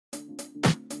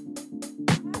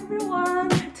everyone!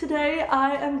 Today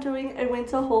I am doing a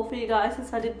winter haul for you guys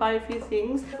since I did buy a few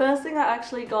things. First thing I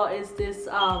actually got is this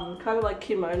kind of like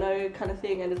kimono kind of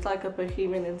thing, and it's like a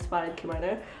bohemian inspired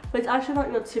kimono, but it's actually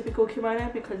not your typical kimono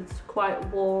because it's quite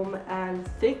warm and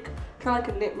thick, kind of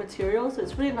like a knit material, so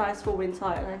it's really nice for winter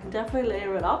and I can definitely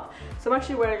layer it up. So I'm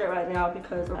actually wearing it right now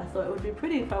because I thought it would be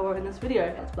pretty if I wore it in this video.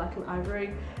 It's black and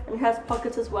ivory and it has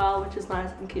pockets as well, which is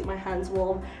nice and keep my hands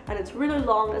warm, and it's really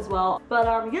long as well.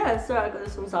 But yeah, so I got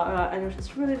this from Zara and it was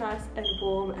just really nice and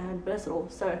warm and versatile,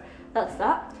 so that's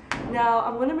that. Now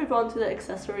I'm going to move on to the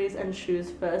accessories and shoes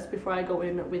first before I go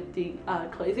in with the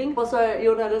clothing. Also,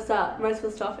 you'll notice that most of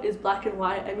the stuff is black and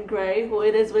white and grey. Well,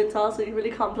 it is winter, so you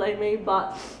really can't blame me,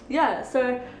 but yeah,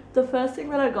 so the first thing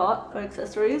that I got for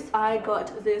accessories, I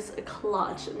got this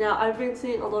clutch. Now I've been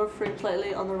seeing a lot of fringe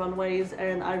lately on the runways,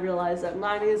 and I realized that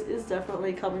 90s is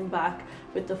definitely coming back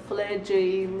with the flared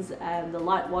jeans and the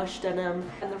light wash denim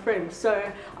and the fringe.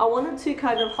 So I wanted to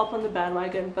kind of hop on the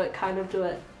bandwagon but kind of do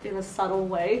it in a subtle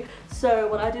way. So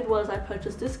what I did was I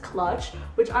purchased this clutch,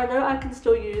 which I know I can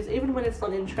still use even when it's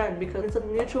not in trend because it's a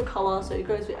neutral color, so it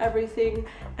goes with everything,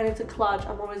 and it's a clutch.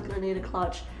 I'm always going to need a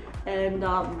clutch. And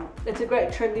it's a great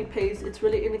trendy piece. It's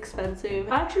really inexpensive.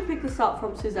 I actually picked this up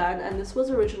from Suzanne and this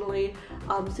was originally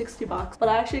 60 bucks, but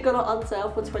I actually got it on sale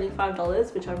for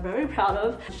 $25, which I'm very proud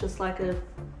of. It's just like a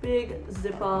big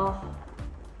zipper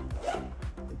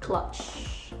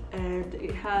clutch, and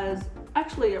it has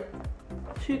actually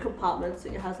two compartments.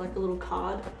 It has like a little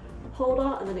card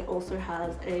holder, and then it also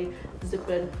has a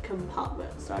zippered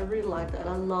compartment, so I really like that.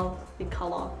 I love the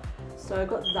color, so I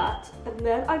got that. And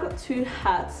then I got two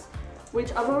hats,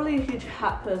 which I'm not really a huge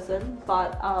hat person,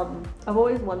 but I've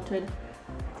always wanted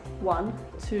one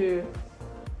to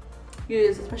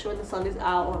use, especially when the sun is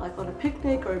out, or like on a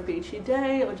picnic or a beachy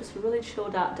day or just a really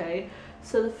chilled out day.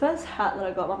 So the first hat that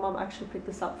I got, my mum actually picked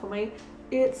this up for me.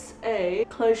 It's a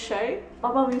crochet.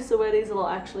 My mum used to wear these a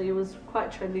lot actually. It was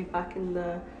quite trendy back in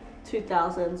the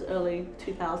 2000s, early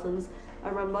 2000s. I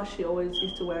remember she always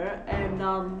used to wear it,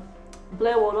 and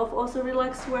Blair Waldorf also really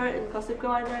likes to wear it in Gossip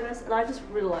Girl, I noticed, and I just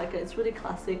really like it. It's really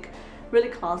classic, really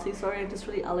classy, sorry, and just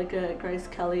really elegant, Grace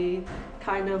Kelly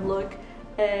kind of look.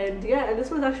 And yeah, and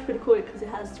this was actually pretty cool because it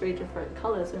has three different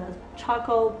colors. It has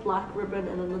charcoal, black ribbon,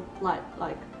 and then the light,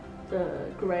 like the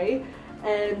grey.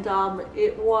 And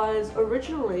it was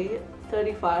originally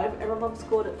 $35, and my mum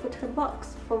scored it for 10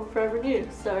 bucks from Forever New,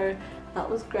 so that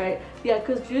was great. Yeah,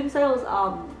 because June sales,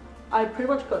 I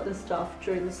pretty much got this stuff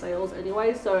during the sales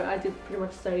anyway, so I did pretty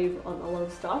much save on a lot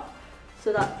of stuff,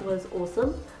 so that was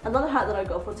awesome. Another hat that I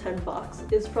got for 10 bucks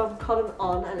is from Cotton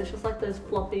On, and it's just like those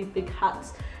floppy big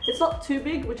hats. It's not too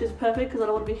big, which is perfect because I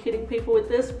don't want to be hitting people with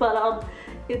this, but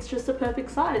it's just a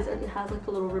perfect size, and it has like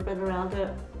a little ribbon around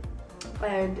it,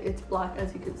 and it's black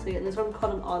as you can see, and it's from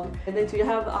Cotton On. And they do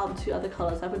have two other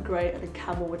colors. I have a grey and a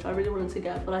camel, which I really wanted to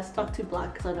get, but I stuck to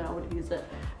black because I know I would use it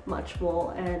much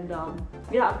more. And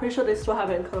yeah, I'm pretty sure they still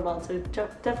have it in Cotton On, so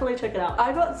definitely check it out.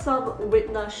 I got some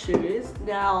Whitner shoes.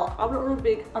 Now I'm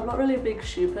not really a big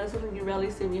shoe person, and you rarely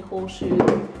see me haul shoes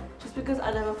just because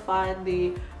I never find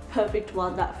the perfect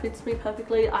one that fits me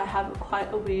perfectly. I have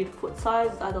quite a weird foot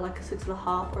size, either like a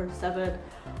 6.5 or a 7.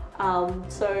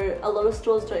 So a lot of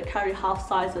stores don't carry half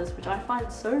sizes, which I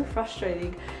find so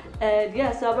frustrating. And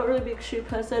yeah, so I'm not really a big shoe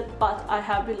person, but I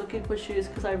have been looking for shoes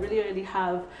because I really only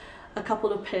have a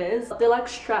couple of pairs. They're like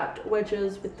strapped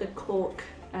wedges with the cork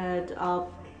and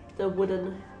the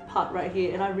wooden part right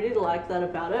here, and I really like that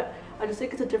about it. I just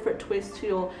think it's a different twist to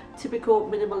your typical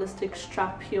minimalistic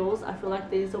strap heels. I feel like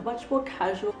these are much more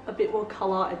casual, a bit more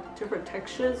color and different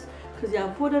textures, because you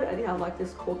have wooden and you have like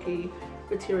this corky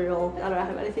material. I don't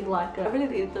have anything like it. I really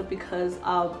need them because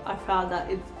I found that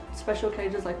in special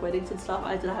occasions like weddings and stuff,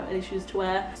 I didn't have any shoes to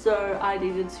wear, so I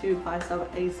needed to buy some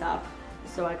ASAP.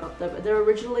 So I got them. They're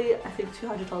originally I think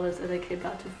 $200 and they came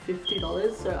down to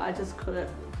 $50, so I just couldn't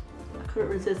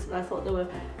resist, and I thought they were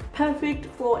perfect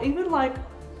for even like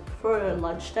for a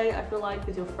lunch date. I feel like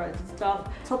with your friends and stuff,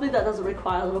 something that doesn't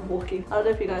require a lot of walking. I don't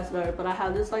know if you guys know, but I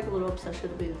have this like a little obsession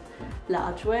with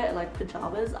loungewear, like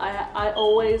pajamas. I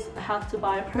always have to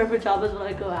buy a pair of pajamas when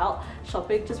I go out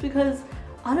shopping, just because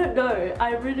I don't know,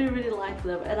 I really like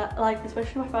them, and I like,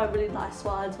 especially if I find really nice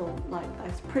ones or like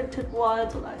nice printed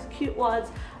ones or nice cute ones,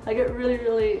 I get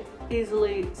really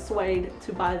easily swayed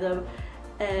to buy them,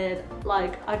 and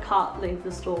like I can't leave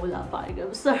the store without buying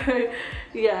them. So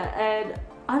yeah, and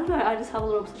I don't know, I just have a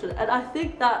little obsession, and I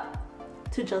think that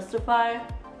to justify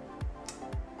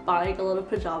buying a lot of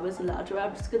pajamas and loungewear,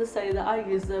 I'm just gonna say that I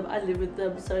use them, I live with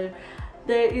them, so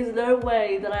there is no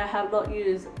way that I have not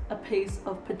used a piece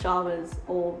of pajamas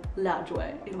or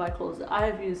loungewear in my closet. I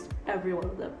have used every one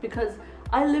of them because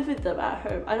I live with them at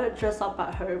home. I don't dress up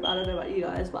at home. I don't know about you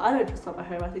guys, but I don't dress up at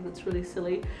home. I think that's really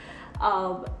silly,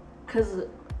 because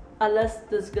unless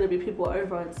there's gonna be people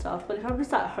over and stuff. But if I'm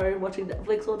just at home watching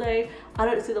Netflix all day, I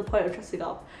don't see the point of dressing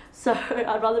up. So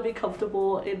I'd rather be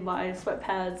comfortable in my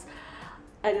sweatpants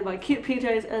and in my cute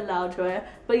PJs and loungewear.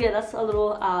 But yeah, that's a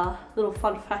little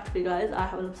fun fact for you guys. I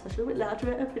have an obsession with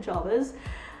loungewear and pajamas.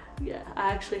 Yeah,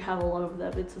 I actually have a lot of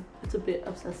them. It's a bit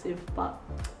obsessive, but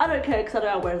I don't care because I know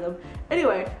I wear them.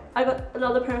 Anyway, I got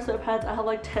another pair of sweatpants. I have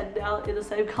like 10 now in the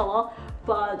same color,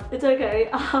 but it's okay.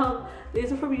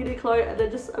 These are from Uniqlo and they're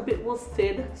just a bit more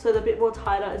thin, so they're a bit more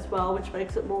tighter as well, which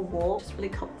makes it more warm. Just really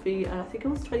comfy, and I think it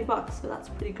was 20 bucks, so that's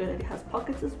pretty good. And it has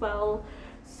pockets as well,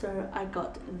 so I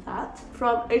got that.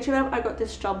 From H&M, I got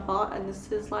this jumper, and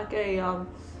this is like a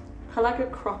like a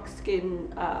croc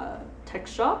skin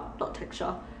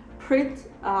print,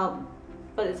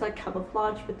 but it's like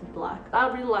camouflage with the black. I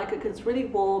really like it because it's really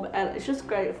warm and it's just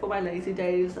great for my lazy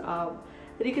days.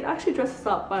 And you can actually dress this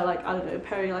up by, like, I don't know,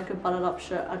 pairing like a button up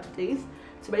shirt underneath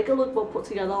to make it look more put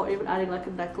together, or even adding like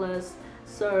a necklace.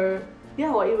 So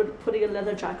yeah, or even putting a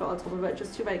leather jacket on top of it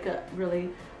just to make it really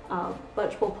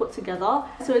much more put together.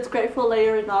 So it's great for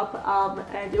layering up,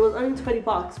 and it was only 20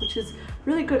 bucks, which is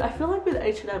really good. I feel like with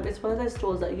H&M, it's one of those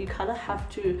stores that you kind of have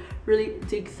to really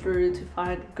dig through to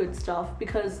find good stuff,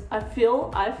 because I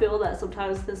feel that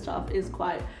sometimes the stuff is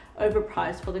quite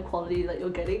overpriced for the quality that you're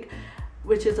getting,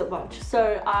 which isn't much.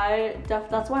 So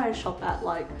that's why I shop at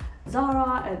like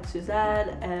Zara and Suzanne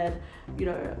and, you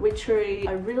know, Witchery.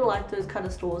 I really like those kind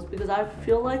of stores because I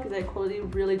feel like their quality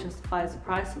really justifies the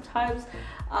price sometimes.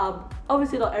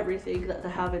 Obviously not everything that they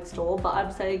have in store, but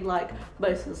I'm saying like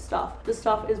most of the stuff. The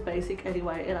stuff is basic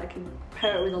anyway, and I can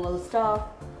pair it with a lot of stuff.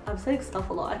 I'm saying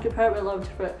stuff a lot. I can pair it with a lot of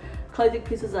different clothing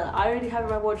pieces that I already have in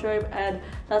my wardrobe, and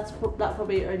that for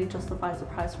me only justifies the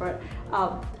price for it.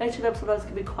 H&M sometimes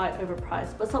can be quite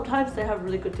overpriced, but sometimes they have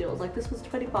really good deals. Like this was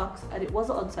 20 bucks and it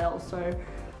wasn't on sale, so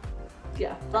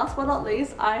yeah. Last but not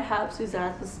least, I have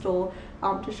Suzanne's store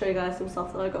to show you guys some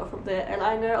stuff that I got from there. And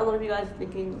I know a lot of you guys are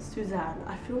thinking, Suzanne,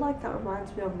 I feel like that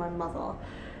reminds me of my mother.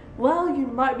 Well, you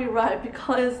might be right,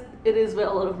 because it is where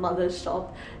a lot of mothers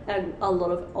shop and a lot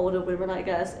of older women, I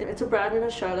guess. It's a brand in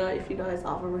Australia, if you guys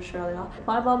are from Australia.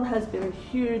 My mum has been a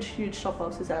huge shopper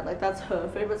of Suzanne. Like that's her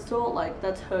favorite store, like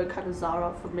that's her kind of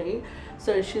Zara for me.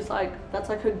 So she's like, that's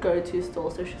like her go-to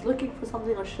store. So if she's looking for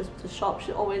something or she just wants to shop,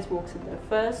 she always walks in there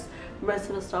first. Most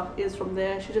of the stuff is from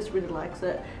there. She just really likes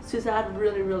it. Suzanne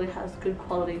really has good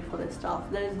quality for their stuff.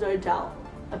 There's no doubt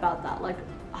about that. Like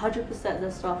 100%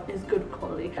 their stuff is good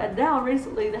quality. And now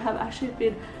recently they have actually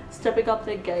been stepping up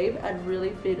their game and really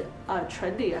been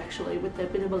trendy actually with their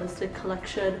minimalistic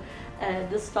collection, and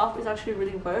this stuff is actually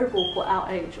really wearable for our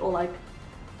age, or like,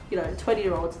 you know,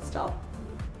 20-year-olds and stuff.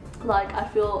 Like I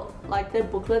feel like their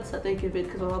booklets that they give in,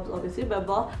 because my mom's obviously a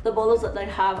member, the models that they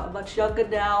have are much younger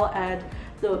now, and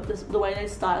the way they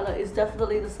style it is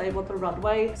definitely the same on the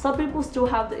runway. Some people still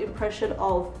have the impression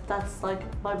of that's like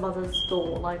my mother's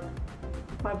store, like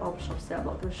my mom shops there, I'm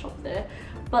not going to shop there.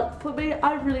 But for me,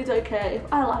 I really don't care.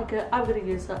 If I like it, I'm going to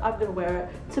use it, I'm going to wear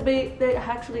it. To me, they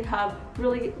actually have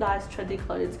really nice trendy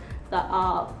clothes that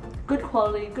are good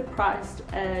quality, good priced,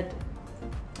 and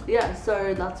yeah,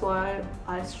 so that's why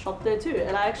I shop there too.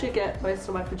 And I actually get most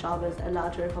of my pajamas and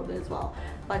lingerie from there as well.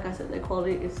 Like I said, their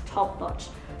quality is top notch.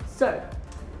 So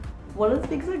one of the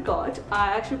things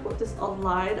I actually bought this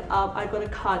online. I got a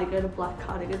cardigan, a black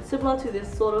cardigan, similar to this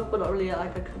sort of, but not really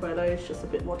like a kimono. It's just a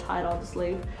bit more tight on the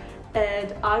sleeve.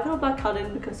 And I got a black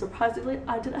cardigan because surprisingly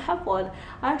I didn't have one.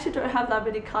 I actually don't have that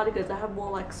many cardigans. I have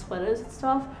more like sweaters and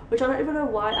stuff, which I don't even know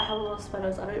why I have a lot of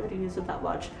sweaters. I don't really use them that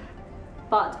much.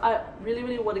 But I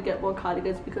really want to get more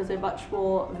cardigans because they're much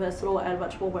more versatile and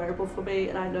much more wearable for me,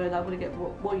 and I know that I'm going to get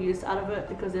more use out of it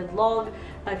because they're long.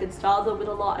 I can style them with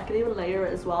a lot. I can even layer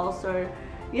it as well. So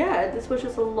yeah, this was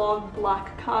just a long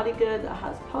black cardigan that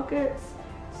has pockets.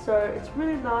 So it's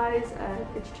really nice, and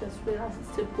it's just really nice and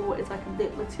simple. It's like a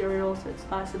knit material, so it's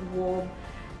nice and warm.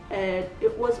 And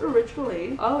it was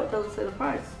originally, oh, it doesn't say the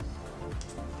price,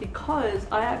 because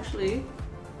I actually,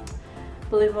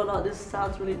 believe it or not, this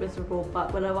sounds really miserable,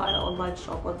 but whenever I online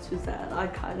shop on Suzanne, I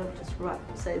kind of just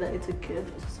say that it's a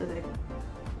gift so they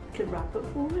can wrap it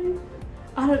for me.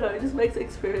 I don't know, it just makes the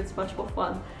experience much more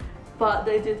fun. But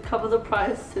they did cover the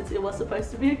price since it was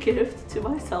supposed to be a gift to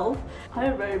myself. I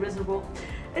am very miserable.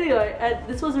 Anyway, and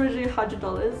this was originally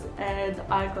 $100 and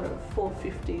I got it for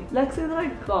 $50. Next thing that I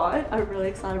got, I'm really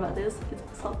excited about this,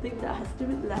 it's something that has to do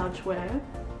with loungewear.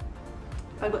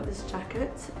 I got this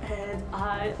jacket and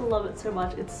I love it so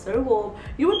much. It's so warm.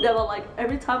 You would never, like,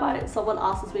 every time someone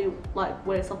asks me like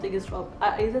where something is from,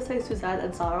 I either say Suzanne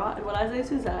and Zara, and when I say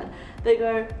Suzanne they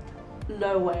go,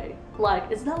 no way,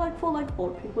 like, isn't that like for like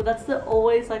old people? That's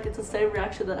always like, it's the same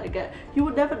reaction that I get. You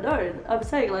would never know. I'm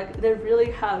saying, like, they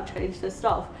really have changed their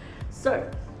stuff. So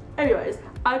anyways,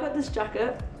 I got this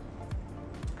jacket.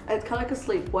 It's kind of like a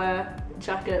sleepwear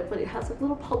jacket, but it has like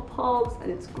little pom-poms,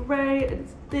 and it's grey and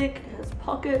it's thick, it has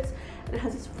pockets, and it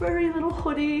has this very little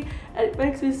hoodie, and it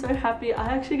makes me so happy. I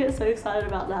actually get so excited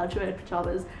about loungewear and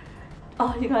pajamas.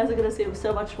 Oh, you guys are gonna see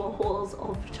so much more hauls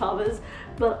of pajamas,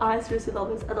 but I seriously love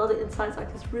this. And on the inside, it's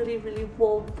like this really, really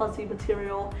warm, fuzzy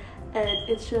material, and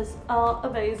it's just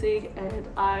amazing. And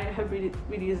I have been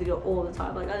using it all the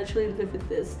time. Like, I literally live with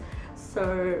this,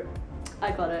 so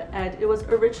I got it. And it was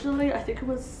originally, I think it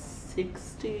was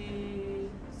 60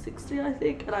 I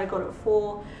think, and I got it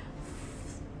for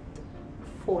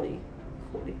 40,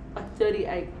 like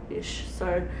 38-ish.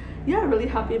 So yeah, really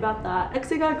happy about that. Next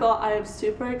thing I got, I am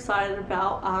super excited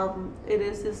about. It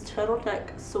is this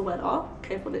turtleneck sweater,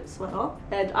 cable knit sweater,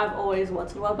 and I've always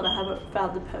wanted one, but I haven't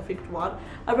found the perfect one.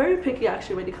 I'm very picky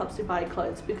actually when it comes to buying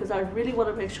clothes, because I really want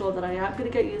to make sure that I am going to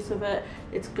get use of it.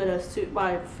 It's going to suit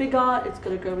my figure, it's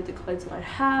going to go with the clothes that I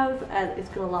have, and it's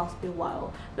going to last me a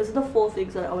while. Those are the 4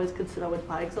 things that I always consider when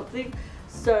buying something.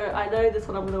 So I know this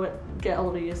one I'm going to get a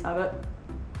lot of use out of it.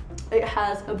 It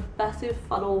has a massive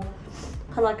funnel,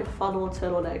 kind of like a funnel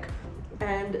turtleneck,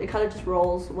 and it kind of just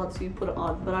rolls once you put it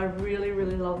on. But I really,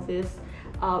 really love this.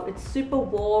 It's super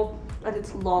warm and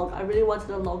it's long. I really wanted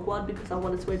a long one because I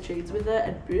wanted to wear jeans with it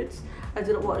and boots. I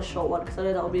didn't want a short one because I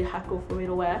know that would be a hackle for me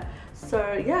to wear.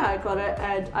 So yeah, I got it,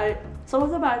 and some of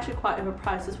them are actually quite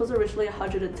overpriced. This was originally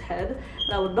 110 and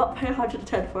I would not pay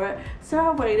 110 for it. So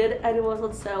I waited, and it was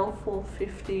on sale for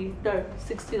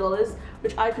 $60,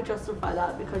 which I could justify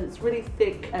that because it's really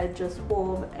thick and just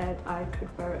warm, and I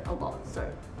could wear it a lot.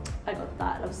 So I got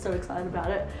that. I'm so excited about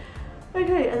it.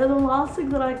 Okay, and then the last thing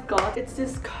that I got, it's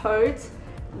this coat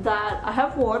that I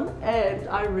have worn and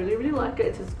I really, really like it.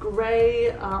 It's this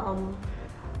grey,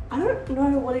 I don't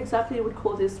know what exactly you would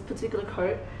call this particular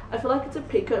coat. I feel like it's a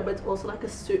pea coat, but it's also like a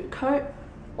suit coat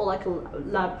or like a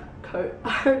lab coat.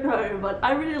 I don't know, but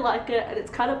I really like it, and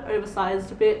it's kind of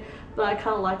oversized a bit, but I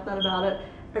kind of like that about it.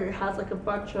 And it has like a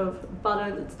bunch of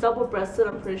buttons. It's double-breasted,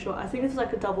 I'm pretty sure. I think it's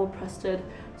like a double-breasted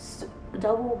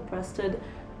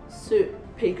suit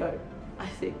pea coat, I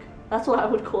think. That's what I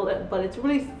would call it, but it's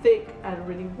really thick and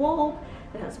really warm.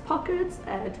 It has pockets,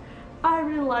 and I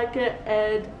really like it,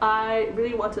 and I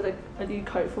really wanted a new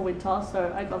coat for winter,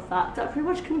 so I got that. That pretty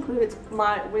much concludes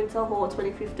my winter haul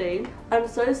 2015. I'm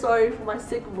so sorry for my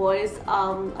sick voice.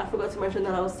 I forgot to mention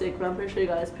that I was sick, but I'm pretty sure you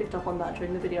guys picked up on that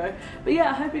during the video. But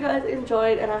yeah, I hope you guys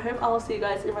enjoyed, and I hope I will see you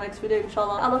guys in my next video,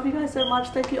 inshallah. I love you guys so much.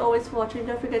 Thank you always for watching.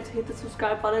 Don't forget to hit the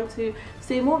subscribe button to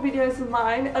see more videos of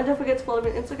mine, and don't forget to follow me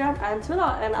on Instagram and Twitter,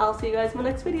 and I'll see you guys in my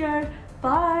next video.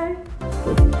 Bye!